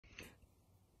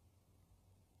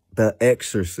The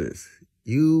Exorcist.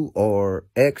 You are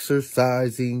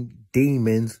exorcising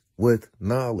demons with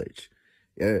knowledge.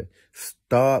 Yeah.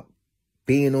 Stop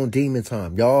being on demon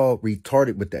time. Y'all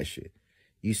retarded with that shit.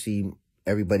 You see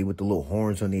everybody with the little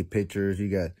horns on their pictures. You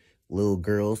got little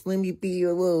girls. Let me be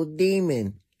a little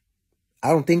demon. I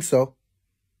don't think so.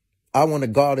 I want a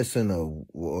goddess and a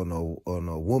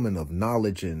woman of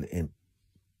knowledge and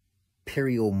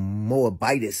imperial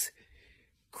Moabitis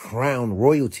crown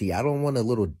royalty. I don't want a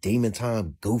little demon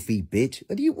time goofy bitch.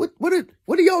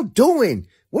 What are y'all doing?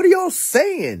 What are y'all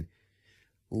saying?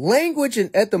 Language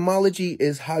and etymology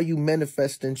is how you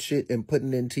manifesting shit and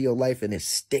putting it into your life, and it's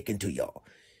sticking to y'all.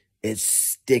 It's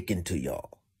sticking to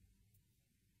y'all.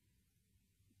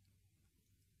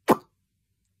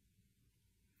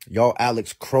 Y'all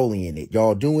Alex Crowley in it.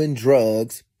 Y'all doing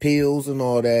drugs, pills, and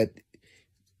all that.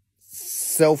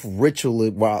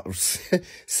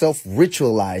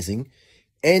 Self-ritualizing.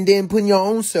 And then putting your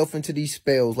own self into these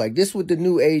spells. Like, this what the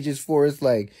new age is for. It's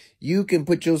like, you can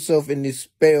put yourself in this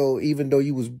spell, even though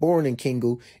you was born in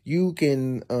Kingle. You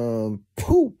can,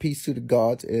 peace to the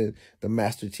gods and the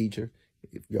master teacher.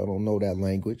 If y'all don't know that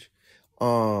language.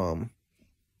 Yeah,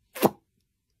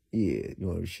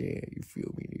 you understand? You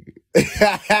feel me,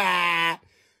 nigga?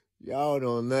 Y'all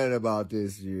don't know nothing about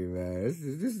this shit, man. This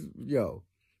is, yo,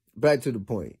 back to the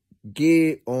point.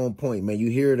 Get on point, man.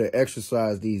 You here to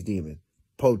exercise these demons.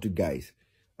 Poltergeist.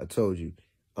 I told you.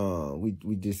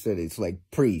 We just said it. It's like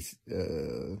priests.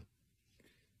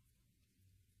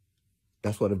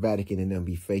 That's why the Vatican and them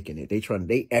be faking it.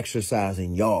 They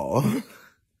exercising y'all.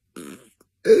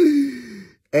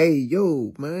 Hey,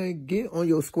 yo, man, get on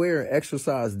your square and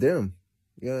exercise them.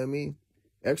 You know what I mean?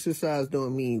 Exercise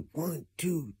don't mean 1,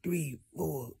 2, 3,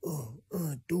 4,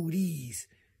 do these.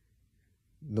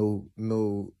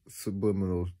 No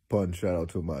subliminal pun. Shout out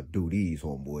to my do these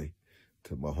homeboy.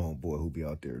 To my homeboy who be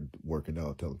out there working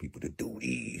out, telling people to do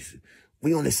these.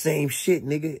 We on the same shit,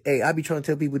 nigga. Hey, I be trying to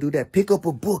tell people to do that. Pick up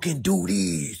a book and do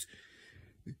these.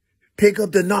 Pick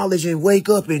up the knowledge and wake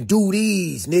up and do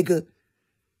these, nigga.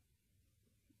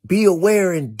 Be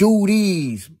aware and do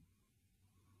these.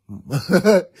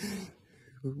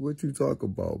 What you talk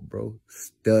about, bro?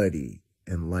 Study,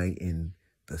 enlighten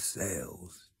the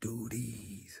cells. Do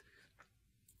these.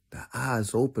 The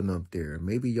eyes open up there.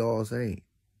 Maybe y'all's ain't.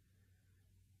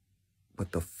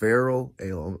 But the Pharaoh, hey,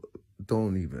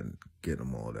 don't even get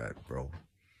them all that, bro.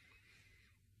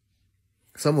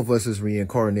 Some of us is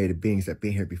reincarnated beings that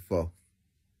been here before.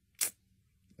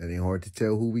 It ain't hard to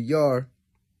tell who we are.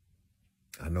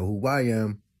 I know who I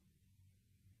am.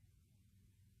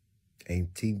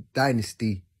 18th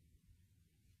Dynasty.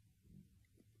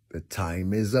 The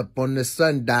time is up on the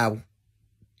sundial.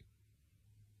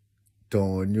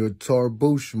 Don your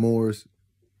tarbouche, Moors.